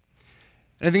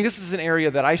 And I think this is an area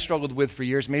that I struggled with for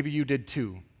years. Maybe you did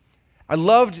too. I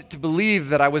loved to believe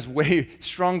that I was way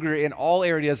stronger in all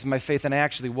areas of my faith than I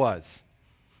actually was.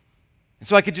 And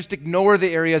so I could just ignore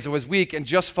the areas I was weak and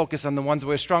just focus on the ones I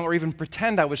was strong, or even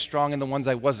pretend I was strong in the ones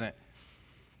I wasn't.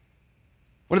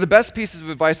 One of the best pieces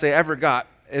of advice I ever got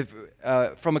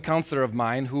from a counselor of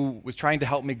mine who was trying to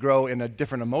help me grow in a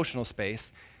different emotional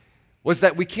space was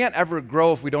that we can't ever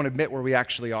grow if we don't admit where we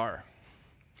actually are.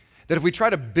 That if we try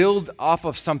to build off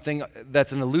of something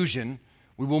that's an illusion,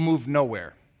 we will move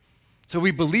nowhere. So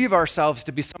we believe ourselves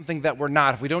to be something that we're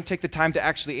not. If we don't take the time to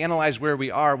actually analyze where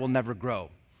we are, we'll never grow.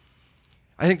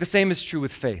 I think the same is true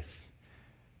with faith.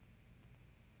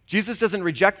 Jesus doesn't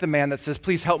reject the man that says,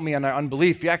 please help me in my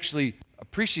unbelief. He actually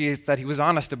appreciates that he was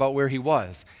honest about where he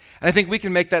was. And I think we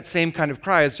can make that same kind of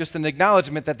cry as just an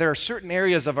acknowledgement that there are certain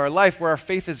areas of our life where our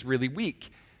faith is really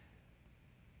weak.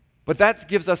 But that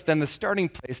gives us then the starting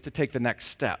place to take the next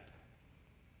step.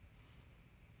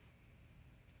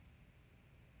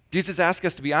 Jesus asks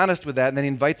us to be honest with that, and then he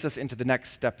invites us into the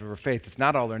next step of our faith. It's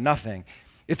not all or nothing.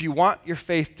 If you want your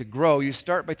faith to grow, you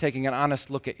start by taking an honest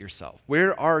look at yourself.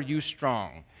 Where are you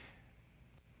strong?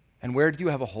 And where do you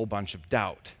have a whole bunch of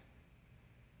doubt?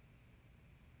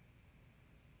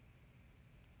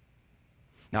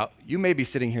 Now, you may be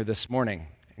sitting here this morning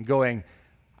and going,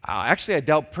 actually, I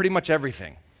doubt pretty much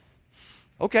everything.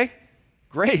 Okay,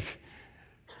 great.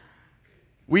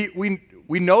 We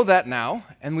know that now,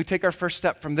 and we take our first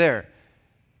step from there.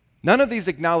 None of these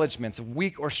acknowledgments of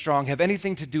weak or strong have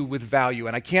anything to do with value,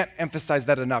 and I can't emphasize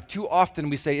that enough. Too often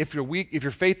we say if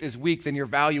your faith is weak, then your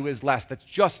value is less. That's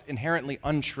just inherently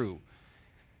untrue.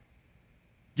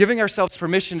 Giving ourselves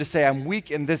permission to say I'm weak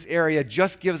in this area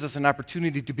just gives us an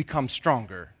opportunity to become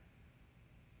stronger.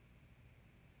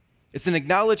 It's an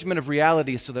acknowledgement of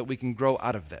reality so that we can grow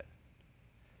out of that.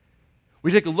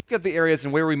 We take a look at the areas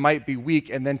and where we might be weak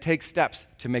and then take steps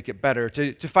to make it better,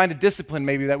 to find a discipline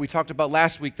maybe that we talked about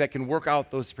last week that can work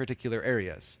out those particular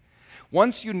areas.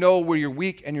 Once you know where your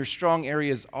weak and your strong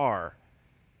areas are,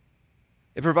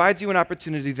 It provides you an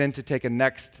opportunity then to take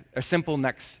a simple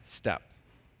next step.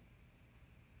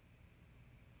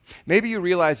 Maybe you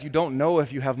realize you don't know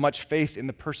if you have much faith in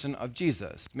the person of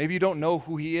Jesus. Maybe you don't know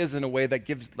who he is in a way that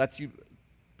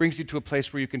brings you to a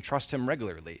place where you can trust him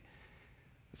regularly.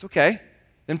 It's okay.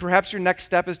 Then perhaps your next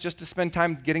step is just to spend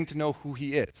time getting to know who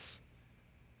he is.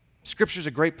 Scripture's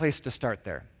a great place to start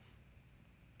there,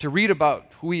 to read about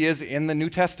who he is in the New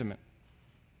Testament.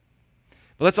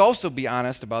 But let's also be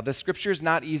honest about this. Scripture is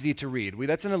not easy to read.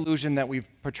 That's an illusion that we've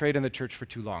portrayed in the church for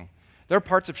too long. There are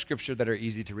parts of Scripture that are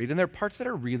easy to read, and there are parts that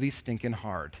are really stinking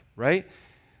hard, right?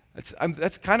 That's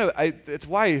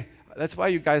why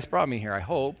you guys brought me here, I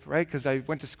hope, right? Because I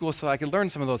went to school so I could learn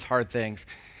some of those hard things.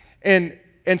 And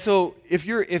so if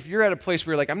you're at a place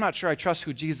where you're like, I'm not sure I trust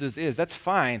who Jesus is, that's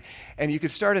fine. And you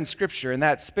could start in Scripture in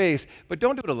that space, but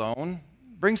don't do it alone.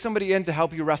 Bring somebody in to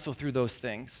help you wrestle through those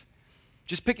things.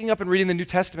 Just picking up and reading the New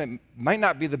Testament might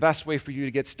not be the best way for you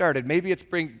to get started. Maybe it's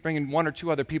bringing one or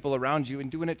two other people around you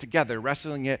and doing it together,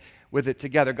 wrestling with it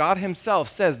together. God himself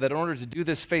says that in order to do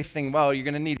this faith thing well, you're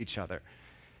going to need each other.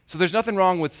 So there's nothing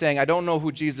wrong with saying, I don't know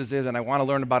who Jesus is and I want to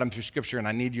learn about him through Scripture and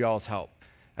I need you all's help.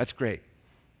 That's great.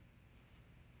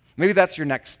 Maybe that's your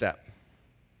next step.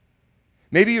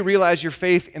 Maybe you realize your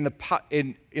faith in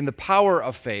the power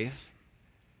of faith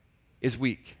is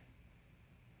weak.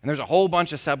 And there's a whole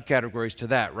bunch of subcategories to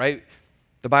that, right?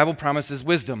 The Bible promises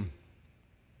wisdom.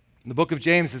 In the book of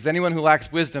James says, anyone who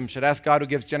lacks wisdom should ask God who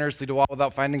gives generously to all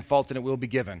without finding fault, and it will be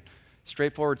given.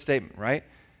 Straightforward statement, right?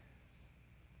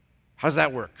 How does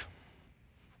that work?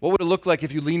 What would it look like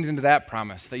if you leaned into that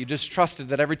promise, that you just trusted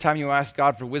that every time you asked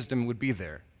God for wisdom, it would be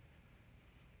there?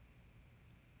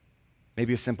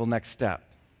 Maybe a simple next step.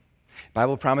 The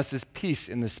Bible promises peace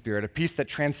in the Spirit, a peace that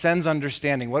transcends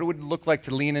understanding. What would it look like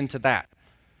to lean into that?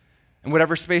 In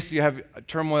whatever space you have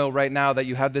turmoil right now, that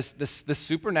you have this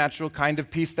supernatural kind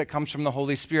of peace that comes from the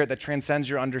Holy Spirit that transcends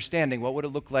your understanding, what would it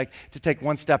look like to take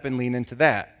one step and lean into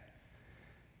that?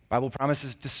 The Bible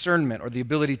promises discernment or the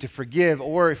ability to forgive,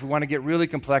 or if we want to get really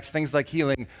complex, things like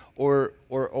healing or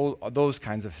those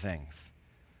kinds of things.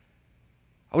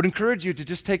 I would encourage you to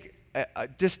just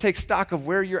take stock of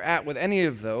where you're at with any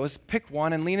of those, pick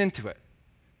one and lean into it.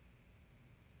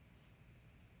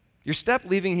 Your step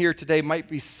leaving here today might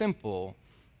be simple,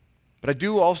 but I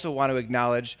do also want to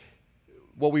acknowledge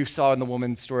what we saw in the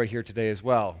woman's story here today as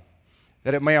well,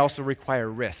 that it may also require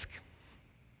risk.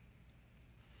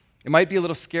 It might be a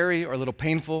little scary or a little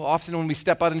painful. Often when we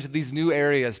step out into these new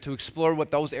areas to explore what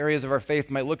those areas of our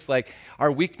faith might look like,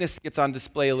 our weakness gets on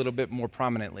display a little bit more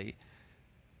prominently.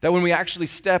 That when we actually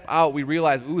step out, we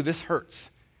realize, ooh, this hurts.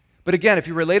 But again, if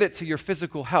you relate it to your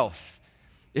physical health,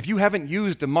 if you haven't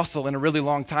used a muscle in a really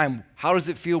long time, how does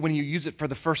it feel when you use it for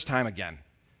the first time again?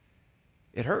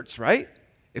 It hurts, right?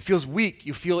 It feels weak.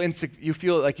 You feel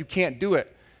like you can't do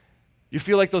it. You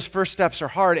feel like those first steps are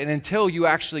hard, and until you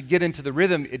actually get into the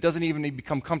rhythm, it doesn't even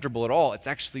become comfortable at all. It's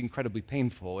actually incredibly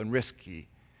painful and risky.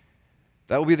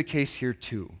 That will be the case here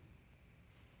too.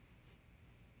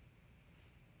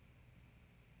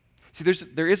 See,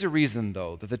 there is a reason,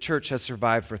 though, that the church has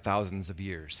survived for thousands of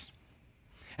years.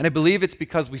 And I believe it's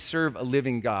because we serve a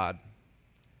living God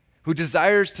who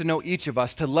desires to know each of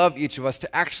us, to love each of us,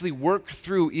 to actually work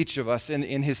through each of us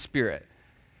in his Spirit,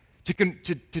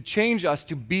 to change us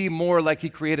to be more like he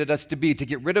created us to be, to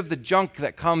get rid of the junk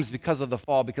that comes because of the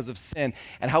fall, because of sin,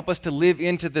 and help us to live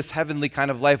into this heavenly kind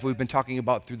of life we've been talking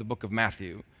about through the book of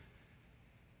Matthew.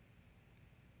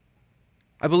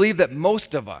 I believe that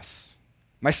most of us,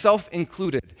 myself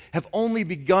included, have only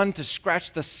begun to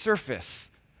scratch the surface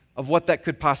of what that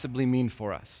could possibly mean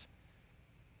for us.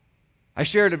 I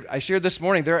shared this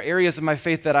morning, there are areas of my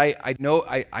faith that I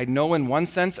know in one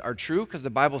sense are true because the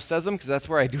Bible says them, because that's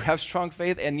where I do have strong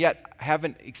faith, and yet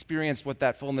haven't experienced what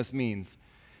that fullness means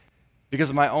because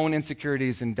of my own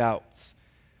insecurities and doubts.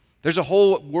 There's a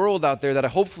whole world out there that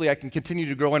hopefully I can continue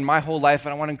to grow in my whole life,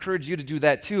 and I want to encourage you to do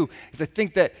that too, because I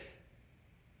think that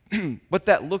what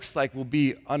that looks like will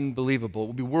be unbelievable. It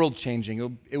will be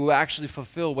world-changing. It will actually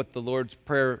fulfill what the Lord's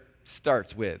Prayer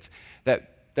starts with, that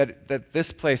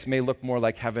this place may look more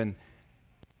like heaven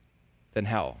than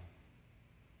hell.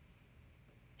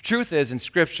 Truth is, in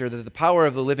Scripture, that the power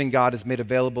of the living God is made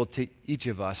available to each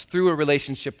of us through a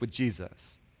relationship with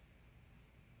Jesus.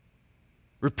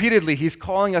 Repeatedly, he's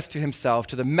calling us to himself,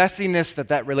 to the messiness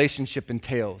that relationship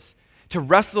entails, to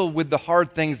wrestle with the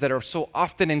hard things that are so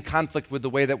often in conflict with the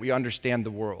way that we understand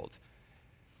the world.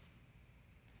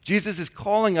 Jesus is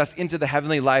calling us into the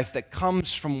heavenly life that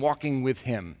comes from walking with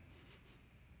him.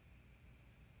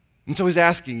 And so he's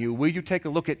asking you, will you take a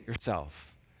look at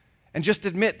yourself and just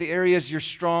admit the areas you're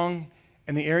strong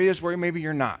and the areas where maybe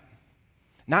you're not?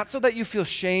 Not so that you feel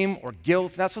shame or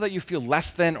guilt, not so that you feel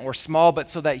less than or small, but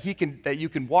so that you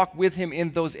can walk with him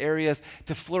in those areas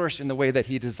to flourish in the way that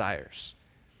he desires.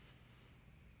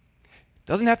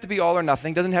 Doesn't have to be all or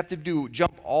nothing, doesn't have to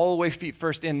jump all the way feet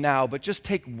first in now, but just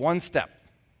take one step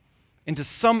into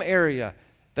some area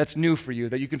that's new for you,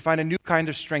 that you can find a new kind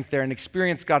of strength there and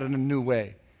experience God in a new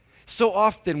way. So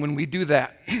often when we do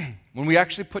that, when we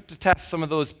actually put to test some of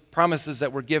those promises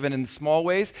that we're given in small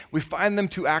ways, we find them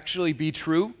to actually be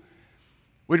true,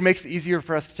 which makes it easier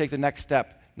for us to take the next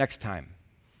step next time.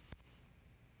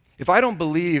 If I don't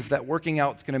believe that working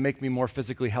out is going to make me more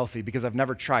physically healthy because I've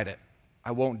never tried it,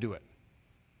 I won't do it.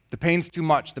 The pain's too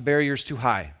much, the barrier's too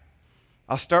high.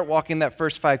 I'll start walking that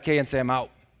first 5K and say, I'm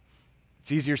out.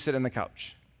 It's easier to sit on the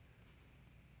couch.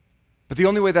 But the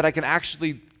only way that I can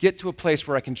actually get to a place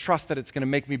where I can trust that it's going to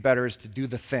make me better is to do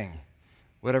the thing,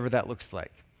 whatever that looks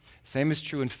like. Same is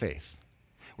true in faith.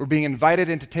 We're being invited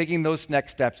into taking those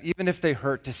next steps, even if they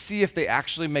hurt, to see if they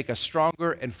actually make us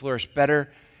stronger and flourish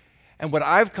better. And what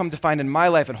I've come to find in my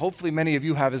life, and hopefully many of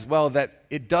you have as well, that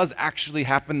it does actually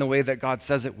happen the way that God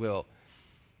says it will.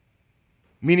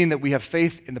 Meaning that we have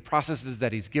faith in the processes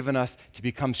that he's given us to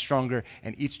become stronger,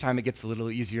 and each time it gets a little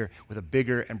easier with a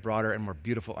bigger and broader and more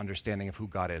beautiful understanding of who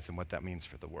God is and what that means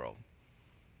for the world.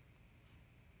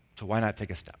 So why not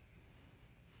take a step?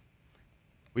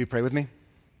 Will you pray with me?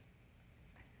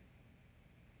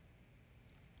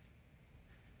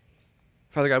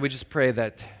 Father God, we just pray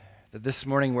that this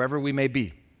morning, wherever we may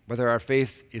be, whether our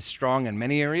faith is strong in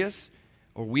many areas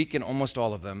or weak in almost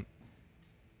all of them,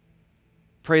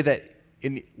 pray that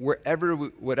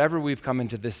whatever we've come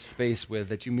into this space with,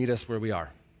 that you meet us where we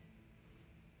are.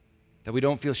 That we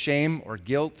don't feel shame or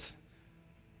guilt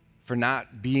for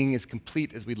not being as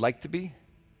complete as we'd like to be,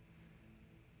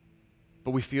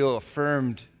 but we feel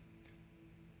affirmed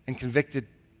and convicted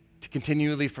to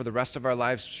continually, for the rest of our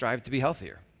lives, strive to be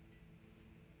healthier.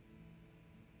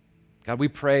 God, we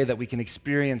pray that we can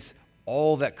experience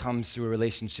all that comes through a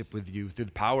relationship with you, through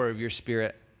the power of your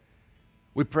Spirit.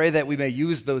 We pray that we may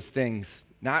use those things,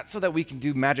 not so that we can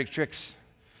do magic tricks,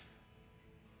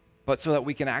 but so that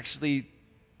we can actually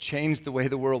change the way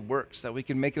the world works, that we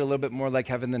can make it a little bit more like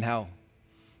heaven than hell,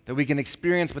 that we can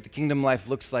experience what the kingdom life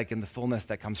looks like in the fullness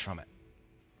that comes from it.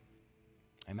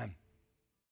 Amen.